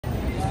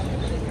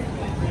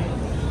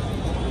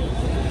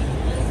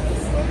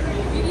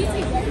Well,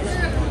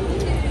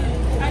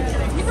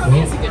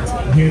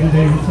 here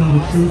today we tell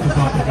the truth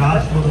about the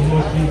gospel of the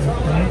Lord Jesus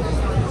Christ,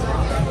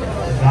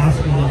 the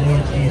gospel of the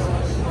Lord Jesus.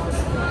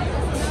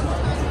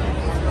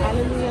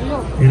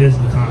 It is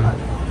the time.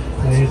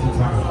 Today is the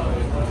time.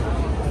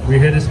 We're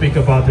here to speak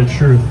about the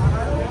truth.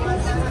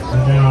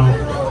 And now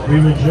we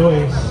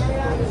rejoice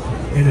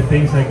in the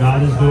things that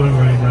God is doing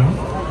right now.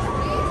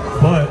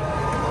 But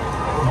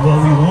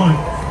what we want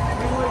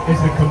is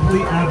the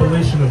complete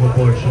abolition of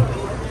abortion.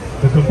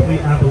 The complete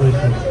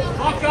abolition.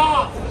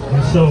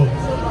 And so,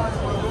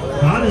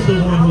 God is the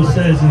one who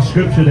says in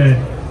Scripture that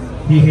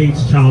He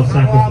hates child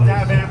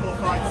sacrifice.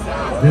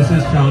 This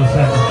is child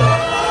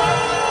sacrifice.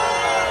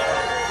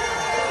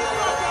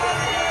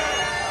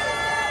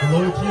 The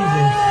Lord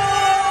Jesus,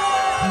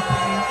 He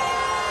came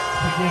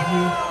to give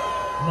you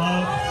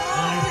love,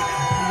 life,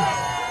 and peace.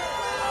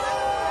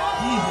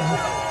 Jesus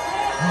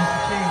wants to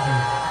change you.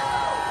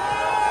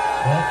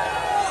 Well,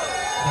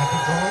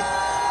 Dr. God,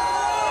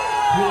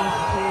 He wants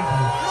to change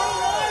you.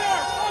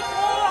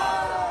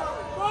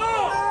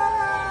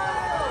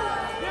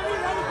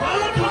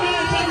 God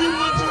commands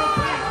everyone to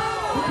repent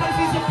because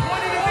He's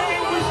appointed an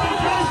anguish to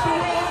judge the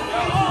world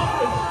of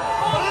righteousness.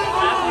 God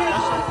commands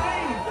us to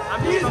repent.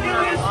 He's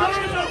given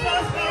instructions of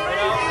us that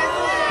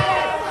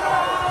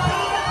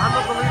I'm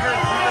a believer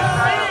in Jesus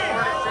Christ,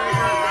 Lord and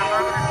Savior. I'm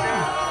not going to say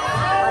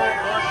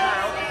pro-abortion, LGBT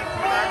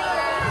rights.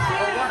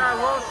 But what I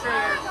will say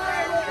is,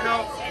 you know,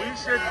 we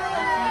should be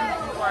feeding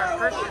people as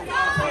Christians.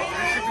 We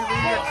should be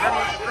leading a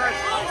general stress,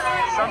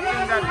 something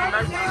that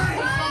unites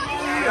people.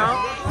 You know?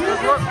 Because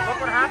look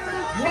what happened.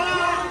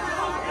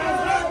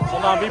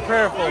 Hold on, be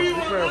prayerful. Be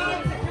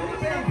prayerful.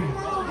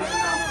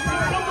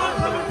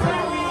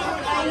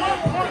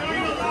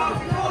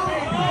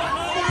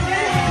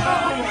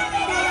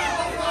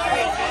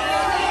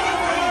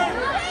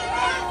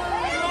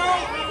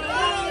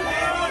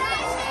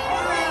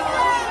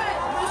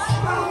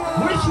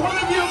 Which one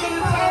of you are going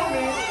to tell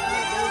me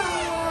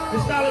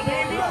it's not a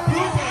baby?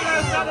 Who thinks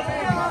it's not a baby?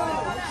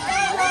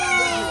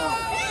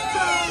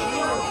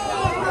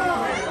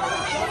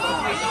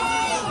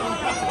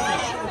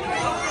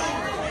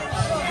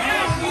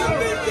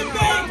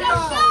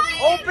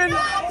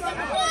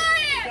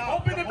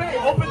 Open the bay.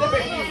 Open the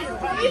bay.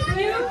 If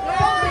you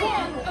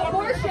ban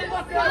abortion,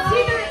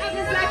 consider a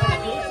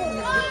vasectomy.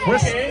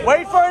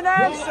 Wait for an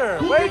answer.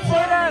 Wait for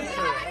an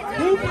answer.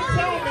 Who can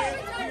tell me?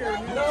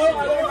 No,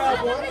 I don't have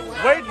one.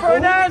 Wait for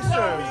an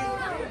answer.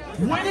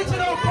 When is it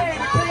okay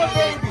to kill a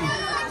baby?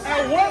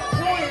 At what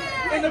point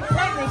in the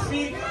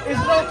pregnancy is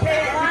it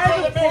okay to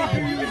kill a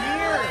baby?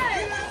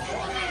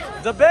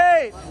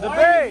 Debate.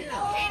 Debate.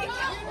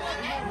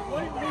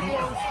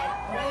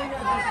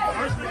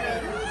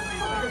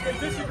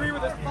 Disagree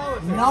with this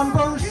policy.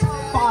 Numbers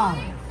 5.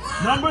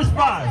 Numbers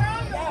 5.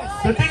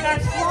 The thing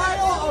that's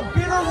Trial of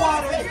bitter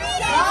waters.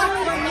 God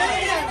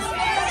commands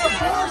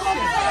abortion.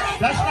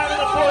 that's not an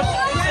abortion.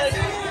 It says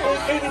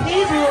in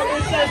Hebrew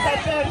it says that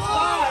their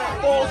thigh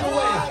falls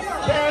away.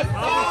 Their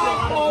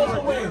thigh falls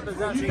away.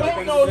 You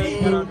don't know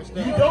Hebrew.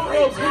 You don't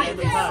know Greek.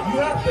 You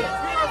have to.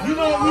 You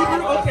know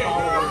Hebrew? Okay.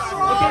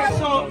 Okay.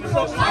 So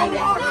how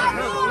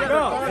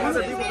No, these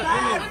are people's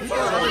opinions. People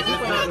are other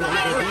people have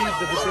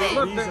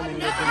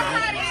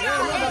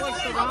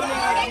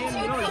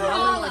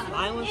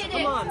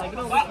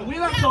we're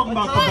not talking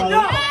about Kabbalah.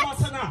 We're talking about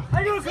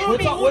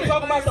Tanakh. We're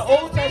talking about the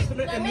Old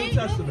Testament and New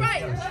Testament.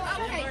 Right. Yes.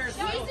 Okay.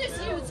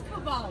 Jesus used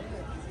Kabbalah.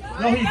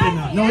 No, he did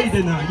not. No, he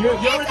did not. You're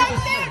already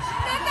dismissed.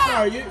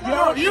 Sorry, you're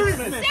already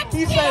dismissed.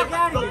 He said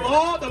the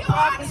law, the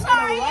prophets, and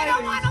the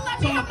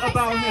writings talk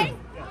about him.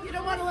 You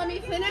don't want to let me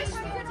finish?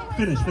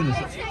 Finish.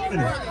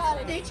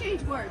 They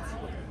change words.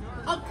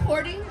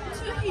 According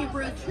to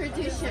Hebrew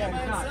tradition,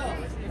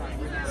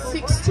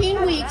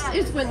 16 weeks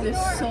is when the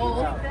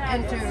soul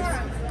enters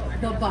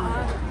the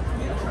body.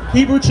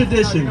 Hebrew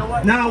tradition.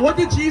 Now, what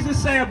did Jesus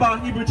say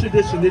about Hebrew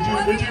tradition? Did you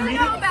read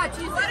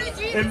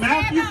it? In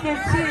Matthew 15,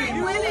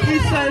 he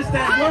says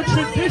that your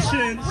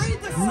traditions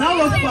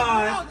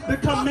nullify the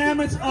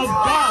commandments of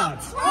God.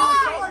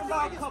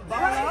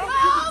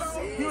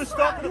 He was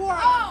talking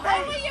about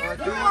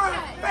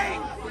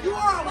You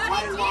are a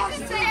What did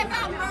Jesus say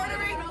about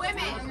murdering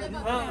women?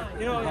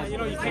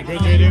 You can't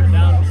take it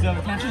down.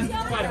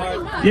 It's quite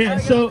hard. Yeah,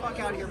 so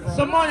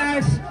someone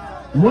asked,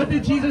 what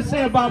did Jesus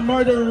say about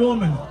murdering a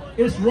woman?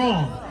 It's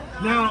wrong.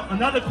 Now,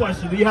 another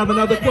question. Do you have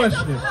another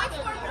question?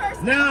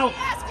 Now,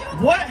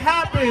 what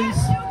happens?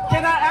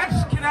 Can I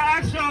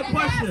ask y'all a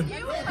question?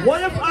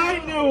 What if I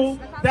knew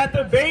that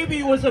the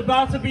baby was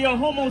about to be a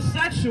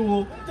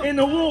homosexual in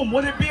the womb?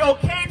 Would it be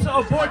okay to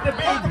abort the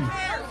baby?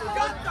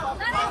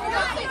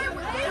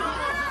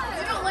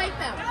 You don't like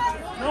them.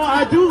 No,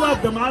 I do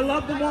love them. I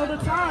love them all the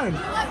time.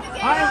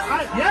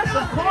 Yes,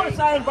 of course.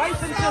 I invite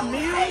them to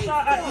meals.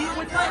 I eat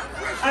with them.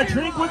 I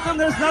drink with them.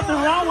 There's nothing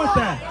wrong with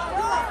that.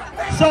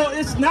 So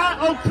it's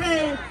not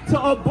okay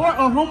to abort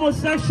a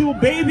homosexual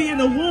baby in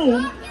the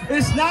womb.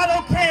 It's not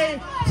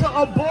okay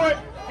to abort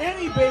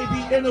any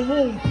baby in the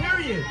womb,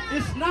 period.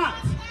 It's not.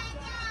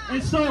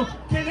 And so,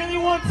 can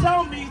anyone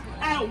tell me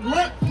at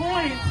what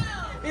point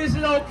is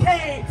it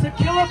okay to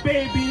kill a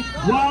baby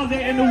while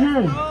they're in the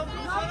womb?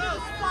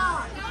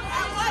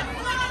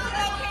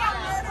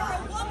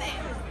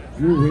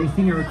 You're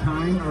wasting our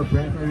time, our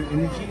breath, our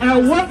energy.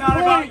 At what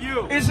point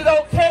is it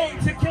okay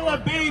to kill a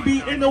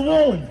baby in the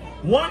womb?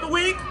 1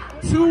 week,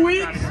 2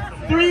 weeks,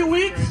 3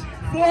 weeks,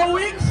 4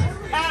 weeks?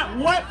 At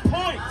what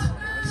point?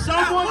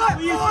 Someone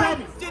please tell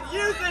me. Did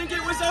you think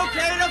it was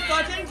okay to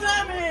fucking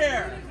come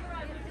here?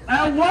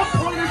 At what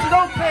point is it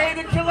okay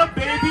to kill a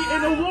baby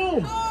in the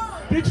womb?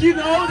 Did you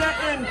know that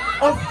in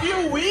a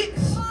few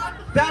weeks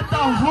that the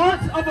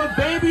heart of a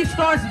baby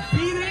starts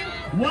beating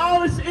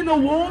while it's in the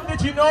womb?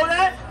 Did you know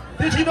that?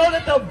 Did you know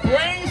that the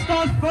brain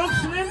starts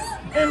functioning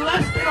in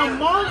less than a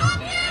month?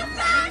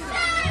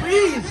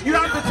 Please, you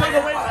have to turn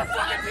away.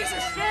 Fucking piece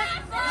of shit!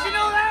 Did you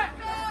know that?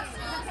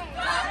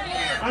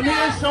 I'm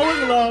here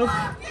showing love,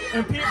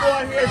 and people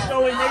are here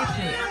showing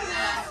hatred.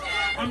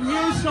 I'm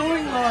here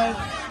showing love,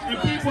 and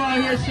people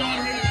are here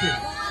showing hatred.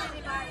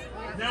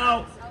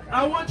 Now,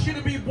 I want you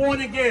to be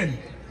born again.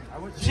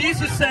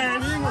 Jesus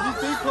says,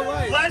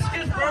 flesh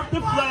gives birth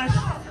to flesh,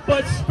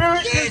 but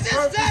spirit gives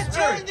birth to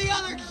spirit. Turn the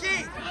other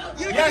cheek.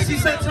 Yes, he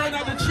said turn the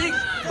other cheek,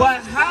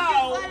 but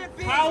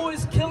how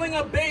is killing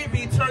a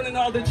baby turning the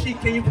other cheek?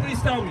 Can you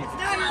please tell me?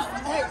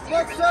 Hey,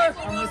 look, sir,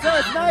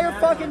 it's not your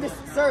fucking,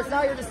 sir, it's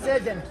not your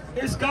decision.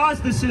 It's God's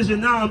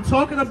decision. Now, I'm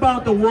talking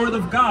about the word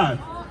of God.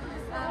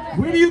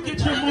 Where do you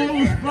get your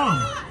morals from?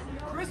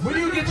 Where do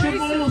you get your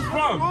morals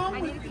from?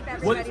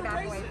 What?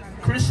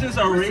 Christians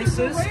are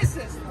racist?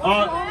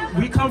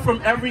 We come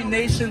from every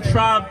nation,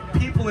 tribe,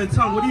 people, and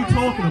tongue. What are you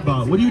talking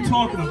about? What are you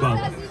talking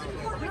about?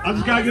 I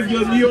just gotta give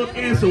you a New York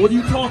answer. What are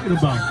you talking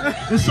about?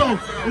 And so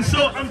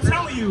I'm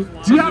telling you,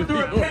 you have to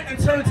repent and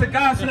turn to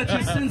God so that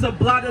your sins are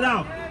blotted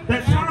out.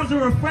 That times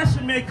of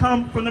refreshing may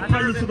come from the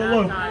presence of the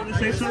Lord. You want to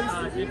say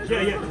something?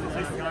 Yeah.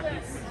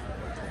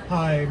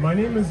 Hi, my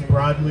name is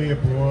Bradley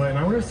Abula, and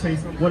I want to say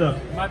What up?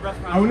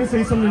 I want to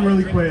say something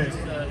really quick.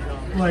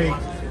 Like,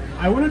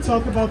 I want to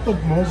talk about the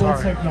mobile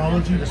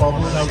technology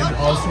bubble that we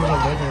all sort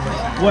of live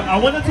in. What I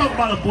want to talk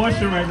about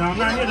abortion right now. I'm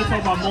not here to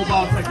talk about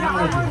mobile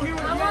technology.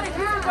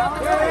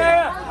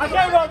 Yeah, I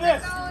care about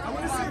this.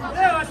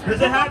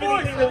 Does it have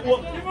anything to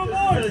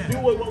do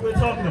with what we're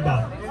talking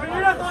about?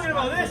 You're not talking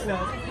about this,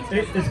 though.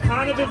 It's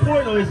kind of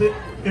important, or is it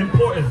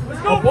important?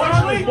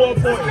 Abortion is more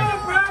important.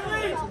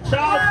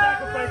 Child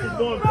sacrifice is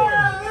more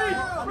important.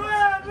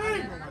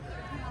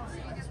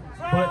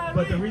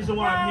 But the reason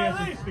why I'm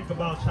here is to speak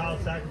about child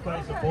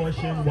sacrifice,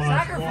 abortion,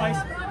 why it's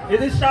wrong.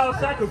 It is child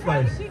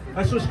sacrifice.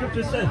 That's what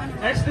Scripture says.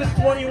 Exodus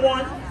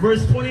 21,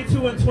 verse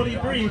 22 and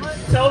 23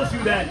 tells you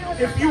that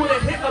if you were to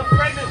hit a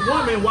pregnant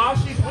woman while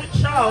she's with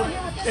child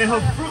and her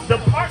fruit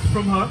departs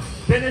from her,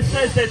 then it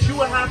says that you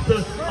would have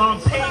to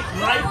pay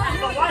life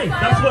for life.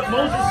 That's what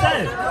Moses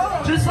said.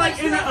 Just like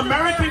in the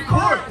American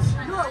courts.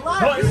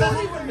 No, it says,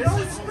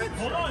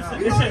 hold on,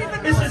 it says,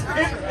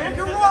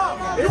 You're wrong.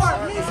 You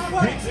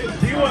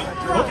are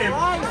okay,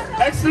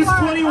 Exodus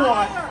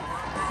 21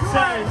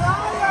 says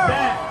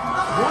that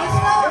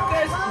if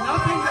there's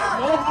nothing that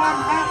no harm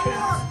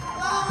happens,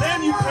 then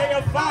you pay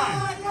a fine.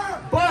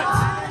 But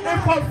if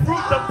her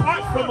fruit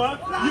departs from her,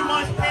 you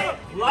must pay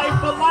life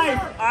for life.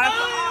 I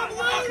am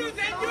louder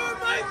than your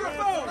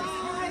microphone!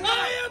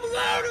 I am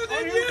louder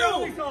than you!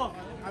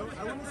 I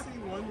want to say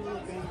one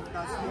little thing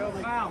that's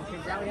like, Wow, okay,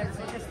 now we have to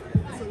say this.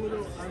 it's a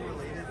little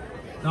unrelated.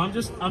 No,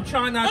 I'm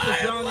trying not to I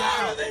am drown you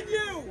louder out. than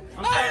you!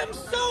 I am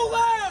so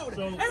loud!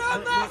 And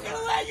I'm not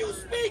gonna let you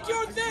speak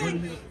your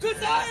thing!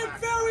 Because I am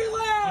very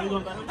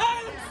loud!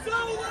 I am so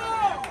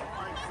loud!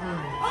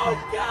 Oh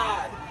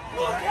God!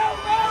 Look how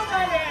loud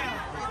I am!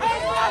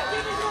 I'm not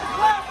giving you a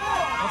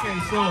platform! Okay,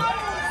 so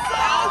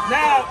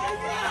now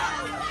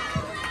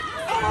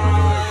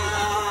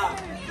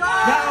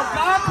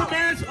God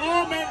commands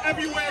all men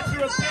everywhere to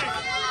repent,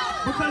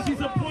 because he's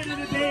appointed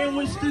a day in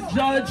which to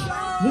judge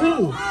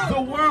who?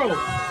 The world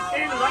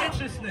in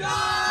righteousness.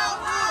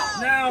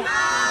 Now,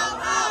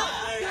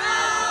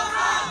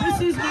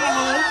 this is my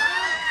home.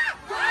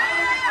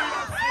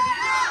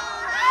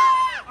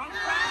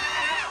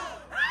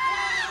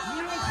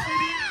 New York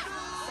City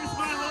is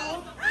my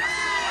home.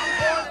 I'm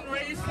born and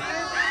raised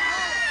here.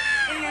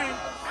 And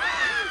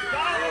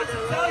God wants to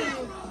tell you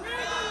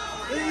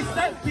that he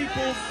sent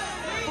people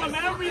from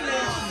every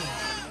nation,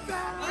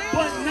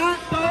 but not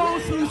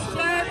those who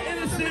shed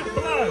innocent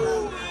blood.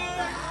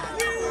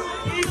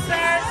 He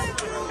says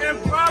in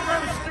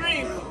Proverbs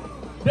 3,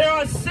 there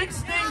are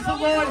 6 things the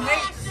Lord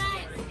hates,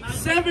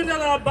 7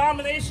 that are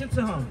abomination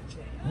to him.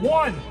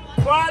 1,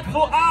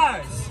 prideful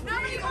eyes,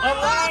 a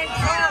lying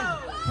tongue,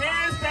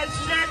 hands that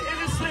shed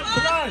innocent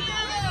blood,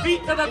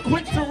 feet that are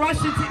quick to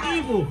rush into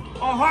evil,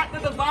 a heart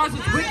that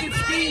devises wicked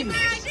schemes,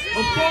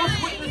 a false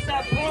witness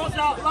that pours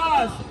out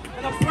lies,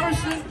 and a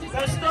person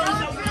that stirs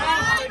up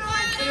conflict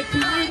in the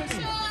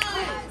community.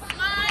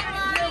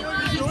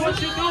 This is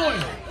what you're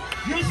doing.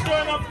 You're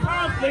stirring up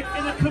conflict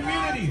in the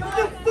community. What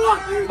the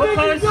fuck you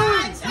because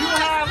you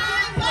have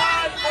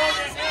blood on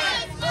your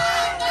hands.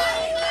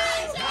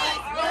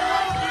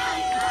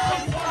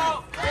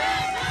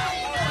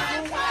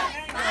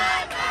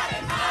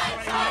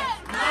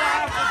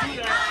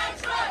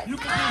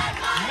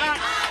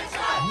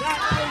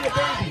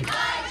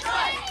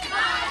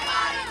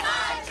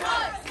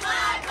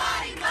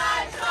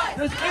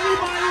 Does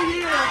anybody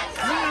here want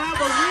to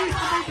have a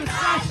reasonable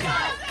discussion?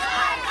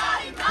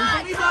 Does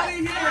anybody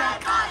here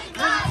want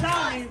to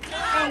tell me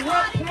at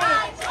what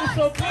point it's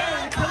okay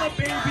to kill a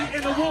baby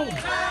in the womb?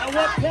 At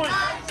what point?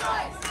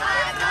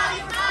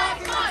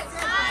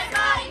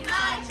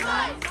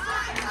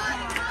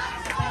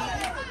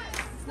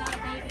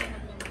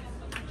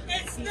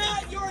 It's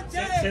not your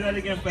day. Say that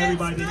again for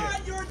everybody It's here.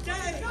 not your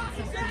day.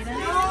 It's not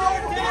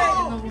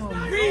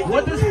your day.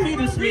 What does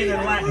fetus mean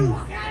in Latin?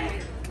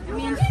 It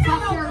means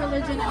fuck your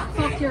religion and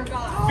fuck your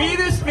God.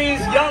 Fetus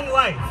means young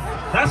life.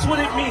 That's what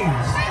it means.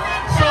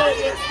 So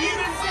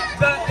even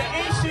the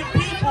ancient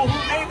people who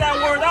made that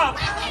word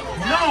up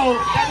know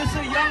that it's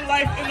a young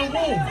life in the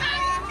womb.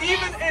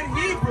 Even in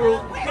Hebrew,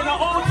 in the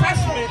Old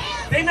Testament,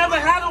 they never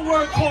had a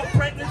word called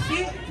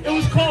pregnancy. It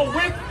was called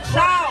with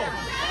child.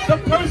 The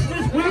person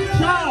is with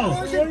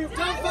child. Don't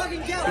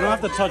fucking get You don't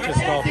have to touch I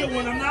yourself. can't get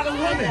one. I'm not a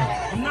woman.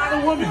 I'm not a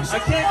woman. I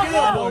can't get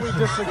I know an we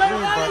abortion. disagree,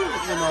 but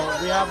you know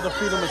we have the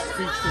freedom of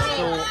speech to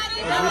still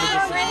agree to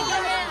disagree.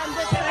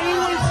 Can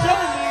anyone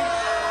show me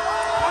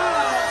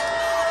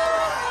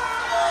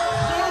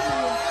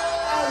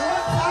at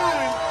what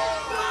time?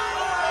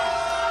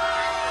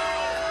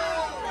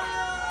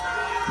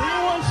 Can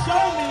anyone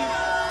show me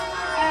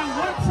at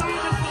what time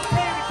it's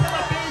okay to kill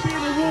a baby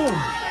in the womb?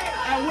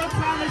 At what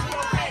time it's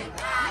okay?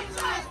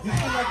 You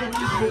seem like a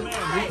reasonable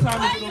man. What time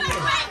is it okay?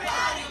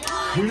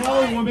 You know,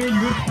 woman,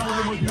 you would tell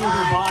them what to do with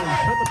your body.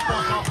 Shut the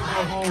fuck up and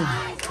go home.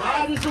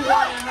 God is the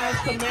one that has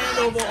command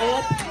over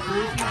all people.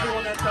 He's the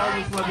one that tells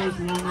us whether it's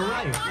wrong or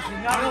right.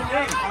 I don't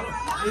think.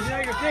 It's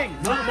not your thing.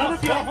 None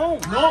of your home.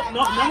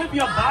 None of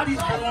your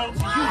bodies belong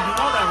to you. You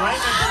know that, right?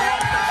 It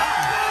belongs to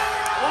God.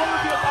 All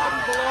of your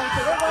bodies belong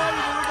to God.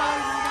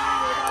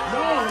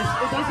 No,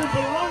 it doesn't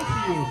belong to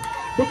you.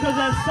 Because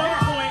at some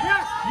point,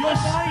 your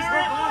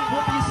spirit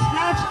will be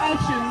snatched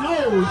out your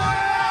nose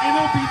and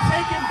it'll be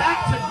taken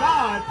back to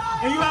God,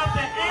 and you have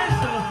to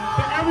answer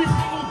for every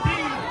single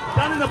thing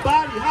done in the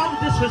body. How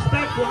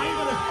disrespectful. How you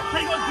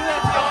gonna do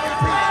that to your own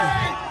people?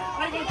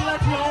 How you gonna do that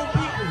to your own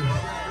people?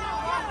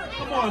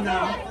 Come on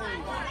now.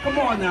 Come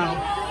on now.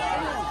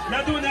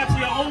 You're doing that to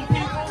your own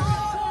people?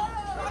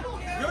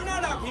 You're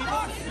not our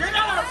people. You're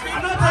not our people.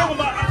 I'm talking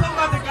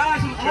about the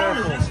guys in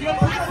orange. That's your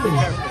people.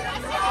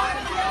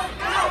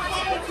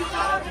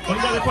 Oh, you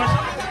got a question?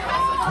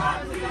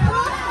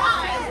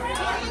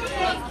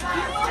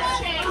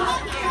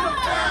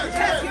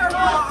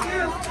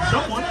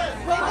 Someone?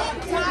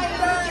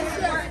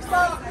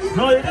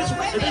 No, it is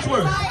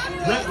worse.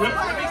 Let me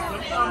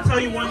tell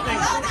you one thing.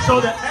 So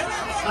the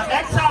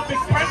ectopic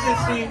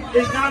pregnancy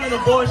is not an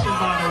abortion,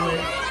 by the way.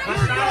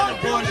 That's not an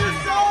abortion.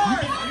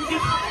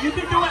 You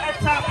can do an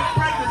ectopic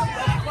pregnancy.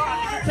 That's fine.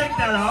 You can take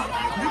that out.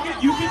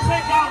 You can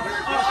take out.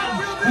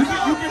 You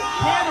can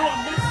handle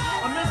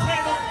a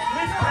mishandled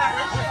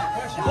miscarriage.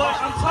 But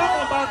I'm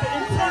talking about the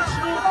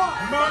intentional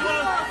murder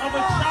of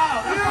a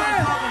child. That's what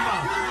I'm talking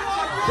about.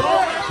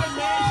 Don't let the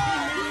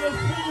mainstream media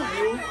fool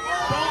you.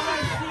 Don't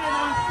let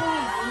CNN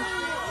fool you.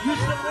 You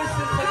should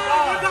listen to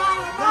God.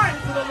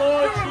 Listen to the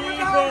Lord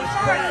Jesus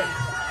Christ.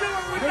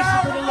 Listen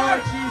to the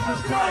Lord Jesus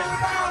Christ.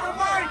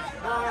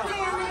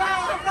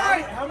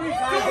 How many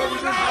times have you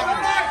been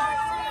pregnant?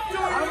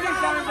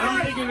 I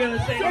don't think you're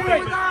gonna say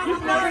anything.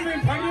 You've never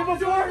been pregnant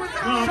before?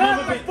 No, I've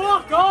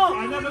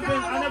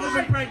never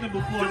been pregnant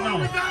before, no.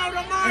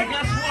 And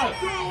guess what?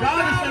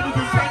 God has never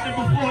been pregnant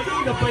before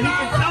either, but he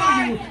can tell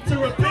you to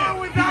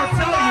repent. He can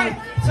tell you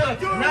to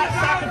not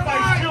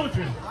sacrifice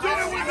children.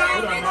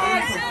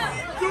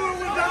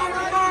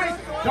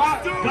 God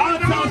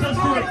tells us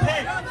to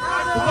repent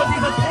because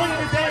he's appointed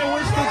a day in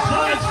which to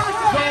judge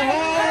the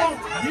whole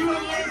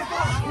union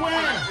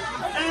square.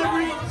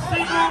 Every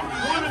single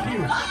one of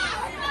you.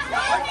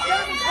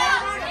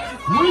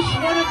 Which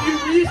one of you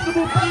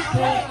reasonable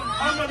people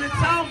are going to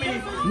tell me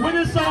when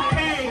it's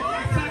okay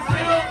to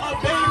kill a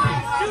baby?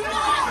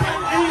 Can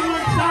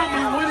anyone tell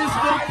me when it's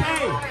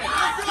okay?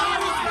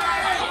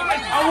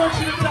 I want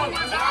you to tell me.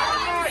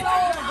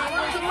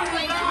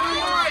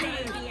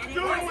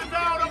 Do it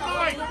without a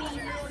mic.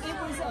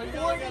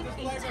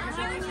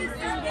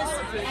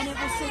 And it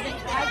was so that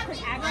I could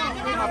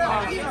actually live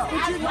life.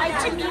 Would you like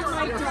to meet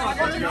my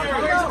daughter?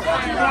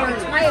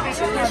 I have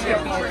 2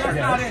 children.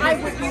 I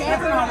would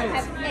never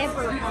have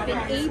ever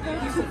been able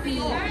to be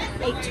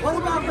a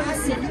total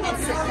person and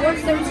support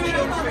those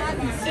children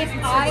if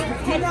I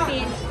had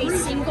been a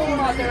single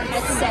mother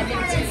at 17.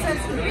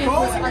 It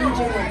was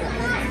undoable.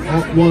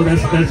 Oh, well, that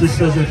just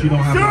says that you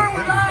don't have. Do it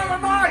without a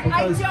mic. I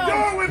don't. Do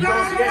it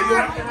without a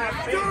mic.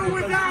 Do it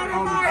without a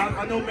mic.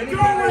 I know many Do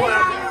people it who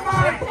without have. a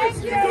mic.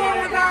 Do it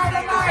without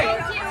a mic.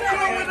 Do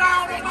it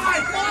without a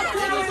mic.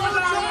 Do it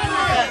without a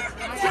mic.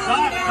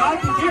 God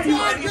can give you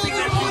anything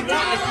that you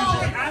want if you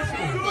just ask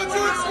him.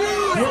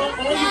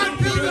 All you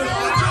need to do is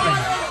ask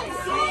him.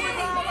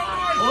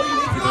 All you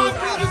need to do is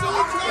ask him.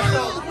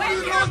 When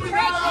you're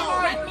pregnant,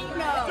 let me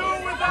know. Do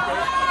it without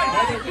a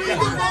mic.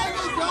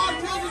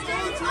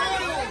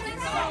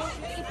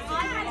 If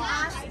I had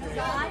asked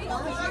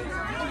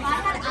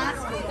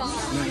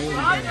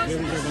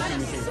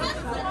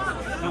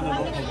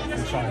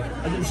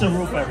It's a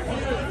rule for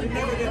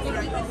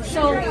everyone.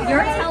 So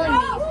you're telling me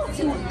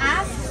to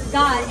ask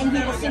God and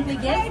He will simply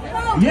give?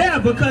 Yeah,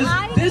 because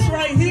this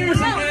right here is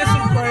an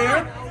answered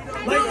prayer.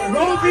 Like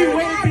Roe v.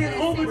 Wade being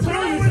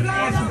overturned is an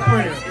answered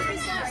prayer.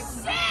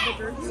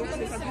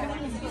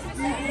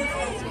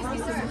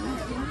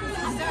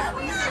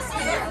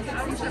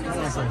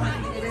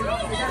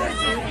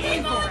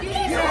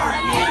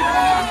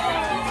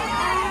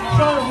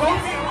 So Roe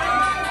v.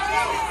 Wade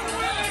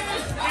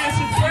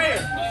answered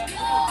prayer.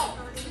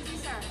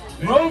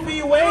 Roe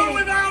v. Wade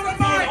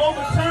being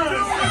overturned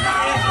is an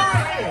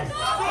answered prayer.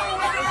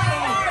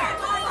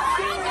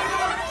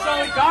 So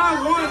God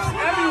wants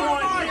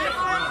everyone here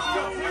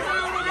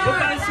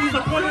because He's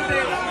appointed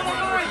their lives.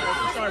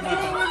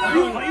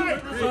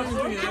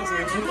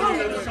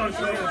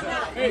 Sorry about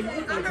that. Hey, you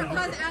look like a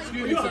cousin.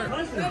 You're a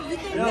cousin.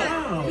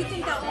 Wow. You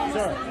think that almost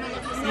Sir.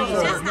 no,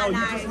 that's not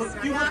nice. You look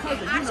cousin.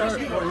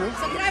 You know.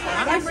 So can I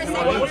have a second?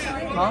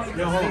 Huh?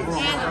 Yeah, hold on.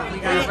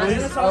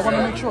 I want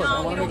to make sure.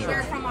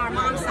 We're from our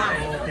mom's side.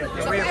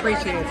 We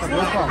appreciate it.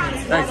 No problem.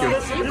 Thank you. You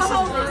can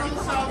hold on.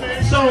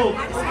 So,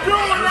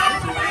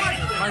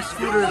 My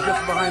scooter is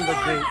just behind the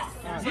gate.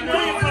 you know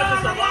your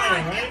cousin's a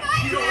liar, right?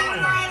 She's a liar.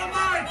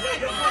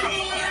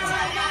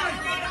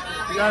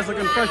 You guys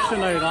looking fresh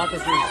tonight,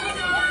 officers.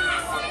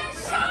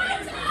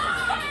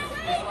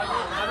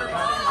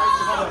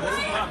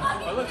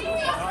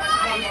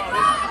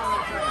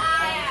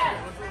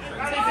 That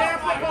is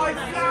amplified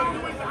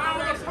sound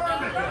without a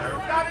permit.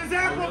 That is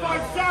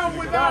amplified sound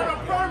without a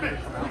permit.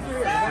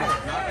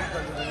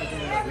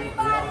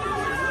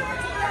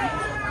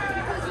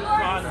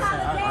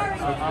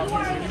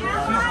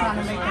 She's trying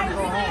to make him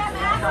go home.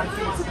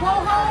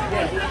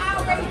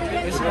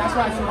 That's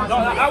why she wants to. I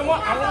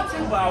want to,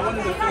 but I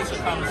wanted to finish the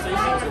conversation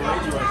with the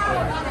lady right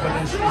there. But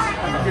then she's.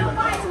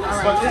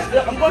 But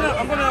I'm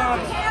gonna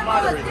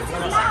moderate it.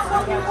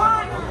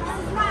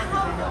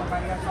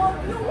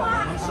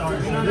 I'm sorry.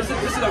 This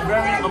is a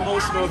very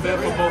emotional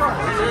event for both of us.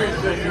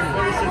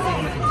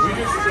 We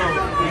just so.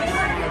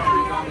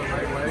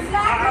 I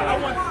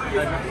want.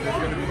 There's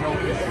gonna be no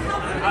issue.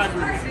 I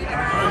agree.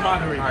 I'm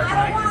moderating.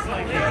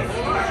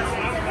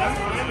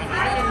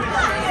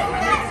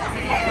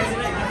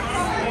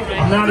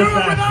 I'm not a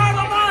fashion.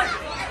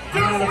 Do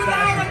it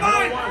without a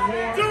mic!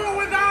 Do it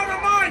without a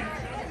mic!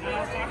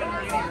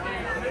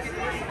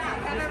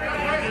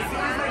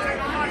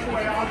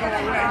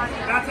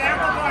 That's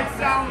amplified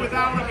sound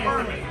without a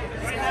permit.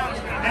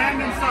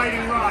 And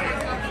inciting riot.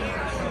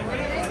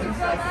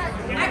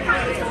 I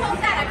promise to hold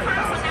that. I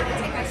promise I'm not going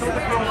to take my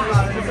shoulder.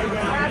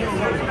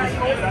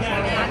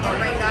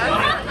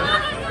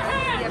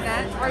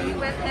 Are you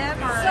with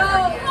him or? So,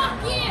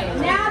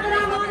 now that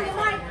I'm on the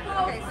mic,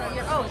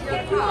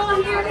 can you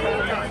all hear me?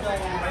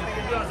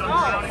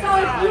 So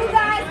if you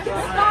guys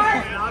can start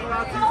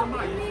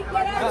helping me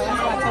get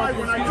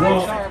everyone.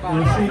 Well,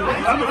 see,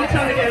 I'm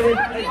trying to get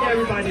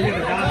everybody here to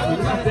gospel.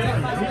 This is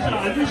different. I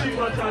knew she was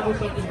going to try to do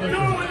something different. Do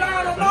it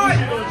without a mic!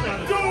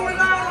 Do it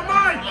without